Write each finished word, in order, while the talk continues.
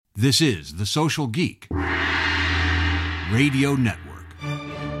This is The Social Geek Radio Network.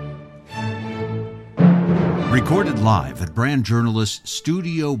 Recorded live at Brand Journalist's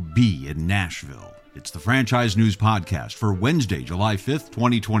Studio B in Nashville. It's the Franchise News Podcast for Wednesday, July 5th,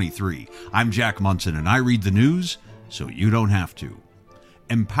 2023. I'm Jack Monson, and I read the news so you don't have to.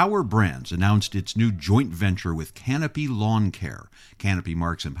 Empower Brands announced its new joint venture with Canopy Lawn Care. Canopy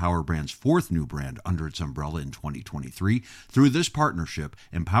marks Empower Brands' fourth new brand under its umbrella in 2023. Through this partnership,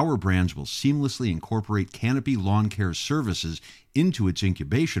 Empower Brands will seamlessly incorporate Canopy Lawn Care's services into its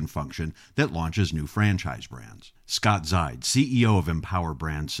incubation function that launches new franchise brands. Scott Zeid, CEO of Empower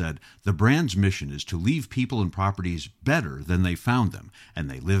Brands, said, "The brand's mission is to leave people and properties better than they found them, and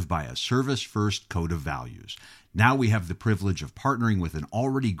they live by a service-first code of values. Now we have the privilege of partnering with an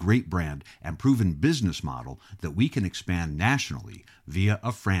already great brand and proven business model that we can expand nationally via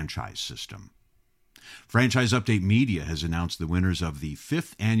a franchise system." Franchise Update Media has announced the winners of the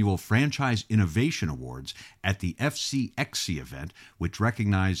 5th Annual Franchise Innovation Awards at the FCXC event, which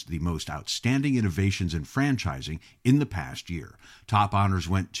recognized the most outstanding innovations in franchising in the past year. Top honors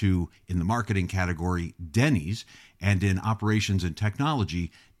went to, in the marketing category, Denny's, and in operations and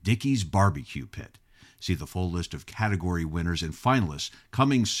technology, Dickey's Barbecue Pit. See the full list of category winners and finalists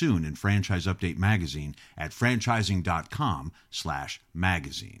coming soon in Franchise Update magazine at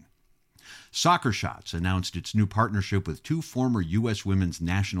franchising.com/magazine. Soccer Shots announced its new partnership with two former U.S. women's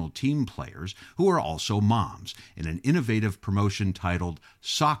national team players who are also moms in an innovative promotion titled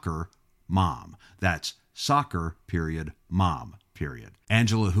Soccer Mom. That's soccer, mom.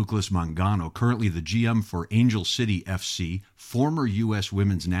 Angela Huclas Mangano, currently the GM for Angel City FC, former U.S.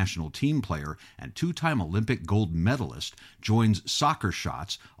 women's national team player and two-time Olympic gold medalist, joins Soccer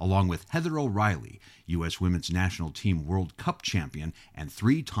Shots along with Heather O'Reilly, U.S. women's national team World Cup champion and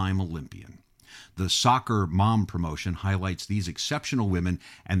three-time Olympian. The Soccer Mom promotion highlights these exceptional women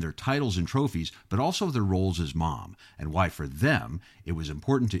and their titles and trophies, but also their roles as mom, and why for them it was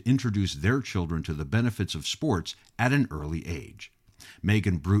important to introduce their children to the benefits of sports at an early age.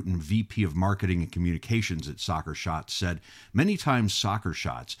 Megan Bruton, VP of Marketing and Communications at Soccer Shots, said, "Many times Soccer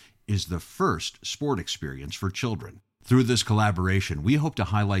Shots is the first sport experience for children. Through this collaboration, we hope to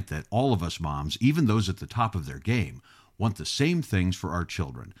highlight that all of us moms, even those at the top of their game, want the same things for our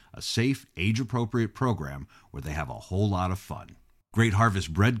children, a safe, age-appropriate program where they have a whole lot of fun." Great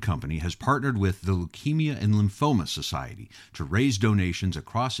Harvest Bread Company has partnered with the Leukemia and Lymphoma Society to raise donations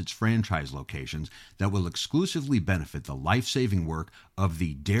across its franchise locations that will exclusively benefit the life-saving work of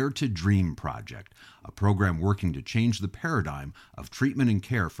the Dare to Dream Project, a program working to change the paradigm of treatment and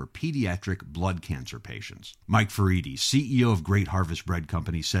care for pediatric blood cancer patients. Mike Faridi, CEO of Great Harvest Bread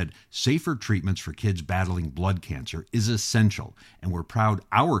Company, said, "Safer treatments for kids battling blood cancer is essential, and we're proud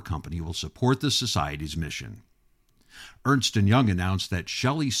our company will support the Society's mission." Ernst & Young announced that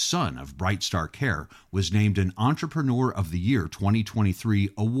Shelley Sun of Bright Star Care was named an Entrepreneur of the Year 2023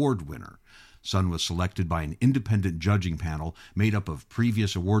 award winner. Sun was selected by an independent judging panel made up of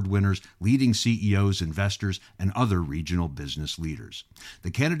previous award winners, leading CEOs, investors, and other regional business leaders.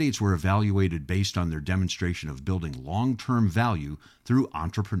 The candidates were evaluated based on their demonstration of building long-term value through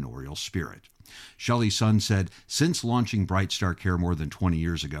entrepreneurial spirit. Shelley Sun said, "Since launching Bright Star Care more than 20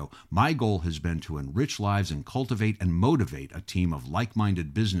 years ago, my goal has been to enrich lives and cultivate and motivate a team of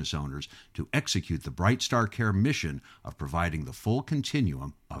like-minded business owners to execute the Bright Star Care mission of providing the full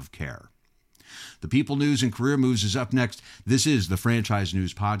continuum of care." The People News and Career Moves is up next. This is the Franchise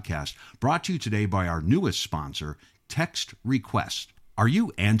News Podcast, brought to you today by our newest sponsor, Text Request. Are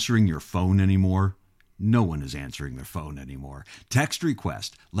you answering your phone anymore? No one is answering their phone anymore. Text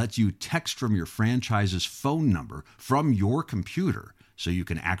Request lets you text from your franchise's phone number from your computer so you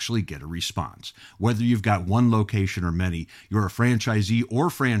can actually get a response. Whether you've got one location or many, you're a franchisee or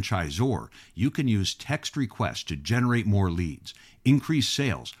franchisor, you can use Text Request to generate more leads, increase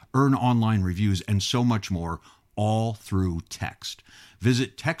sales, earn online reviews, and so much more, all through text.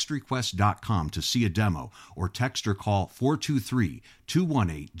 Visit textrequest.com to see a demo or text or call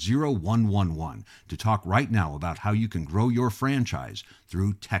 423-218-0111 to talk right now about how you can grow your franchise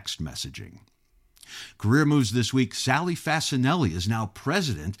through text messaging. Career Moves this week, Sally Fasinelli is now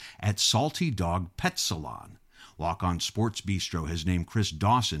president at Salty Dog Pet Salon. Walk On Sports Bistro has named Chris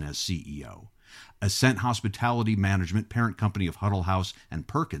Dawson as CEO. Ascent Hospitality Management, parent company of Huddle House and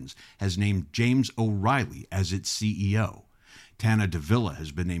Perkins, has named James O'Reilly as its CEO. Tana Davila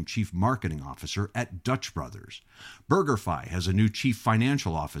has been named Chief Marketing Officer at Dutch Brothers. BurgerFi has a new Chief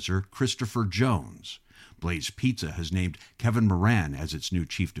Financial Officer, Christopher Jones. Blaze Pizza has named Kevin Moran as its new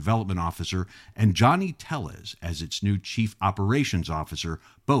Chief Development Officer and Johnny Tellez as its new Chief Operations Officer.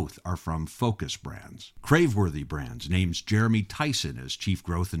 Both are from Focus Brands. Craveworthy Brands names Jeremy Tyson as Chief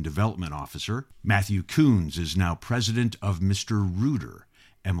Growth and Development Officer. Matthew Coons is now President of Mr. Rooter.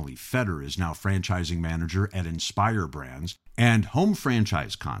 Emily Feder is now Franchising Manager at Inspire Brands. And Home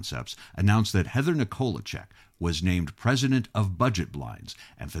Franchise Concepts announced that Heather Nikolacek was named President of Budget Blinds,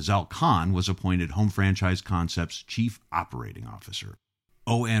 and Fazal Khan was appointed Home Franchise Concepts Chief Operating Officer.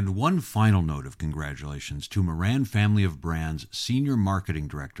 Oh, and one final note of congratulations to Moran Family of Brands Senior Marketing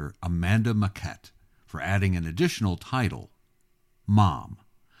Director Amanda Maquette for adding an additional title, Mom.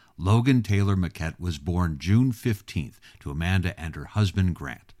 Logan Taylor Maquette was born June 15th to Amanda and her husband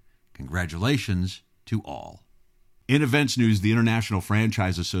Grant. Congratulations to all. In events news, the International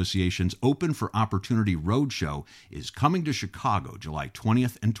Franchise Association's Open for Opportunity Roadshow is coming to Chicago July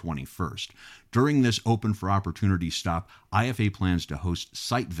 20th and 21st. During this Open for Opportunity stop, IFA plans to host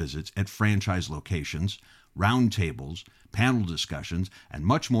site visits at franchise locations, roundtables, panel discussions, and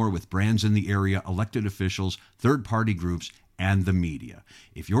much more with brands in the area, elected officials, third-party groups, and the media.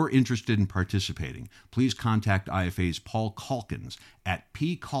 If you're interested in participating, please contact IFA's Paul Calkins at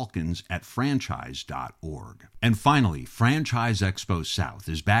pcalkins@franchise.org. And finally, Franchise Expo South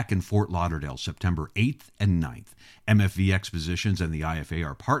is back in Fort Lauderdale September 8th and 9th. MFV Expositions and the IFA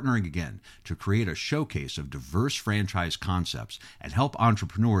are partnering again to create a showcase of diverse franchise concepts and help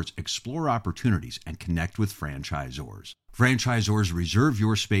entrepreneurs explore opportunities and connect with franchisors. Franchisors, reserve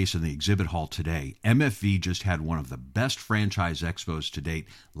your space in the exhibit hall today. MFV just had one of the best franchise expos to date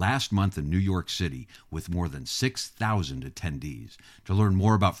last month in New York City with more than 6,000 attendees. To learn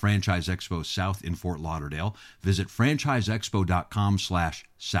more about Franchise Expo South in Fort Lauderdale, visit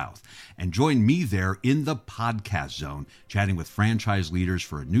franchiseexpo.com/south and join me there in the podcast zone, chatting with franchise leaders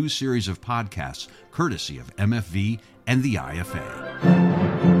for a new series of podcasts courtesy of MFV and the IFA.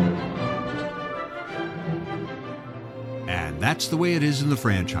 And that's the way it is in the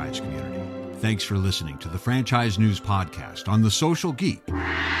franchise community. Thanks for listening to the Franchise News Podcast on the Social Geek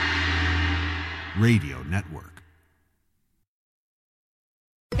Radio Network.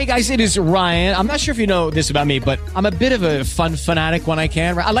 Hey guys, it is Ryan. I'm not sure if you know this about me, but I'm a bit of a fun fanatic when I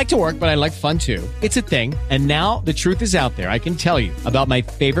can. I like to work, but I like fun too. It's a thing. And now the truth is out there. I can tell you about my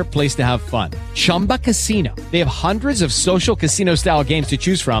favorite place to have fun. Chumba Casino. They have hundreds of social casino style games to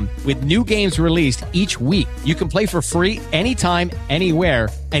choose from with new games released each week. You can play for free anytime, anywhere.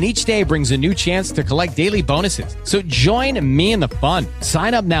 And each day brings a new chance to collect daily bonuses. So join me in the fun.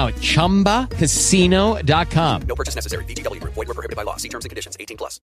 Sign up now at ChumbaCasino.com. No purchase necessary. VGW Group. Void where prohibited by law. See terms and conditions. 18+.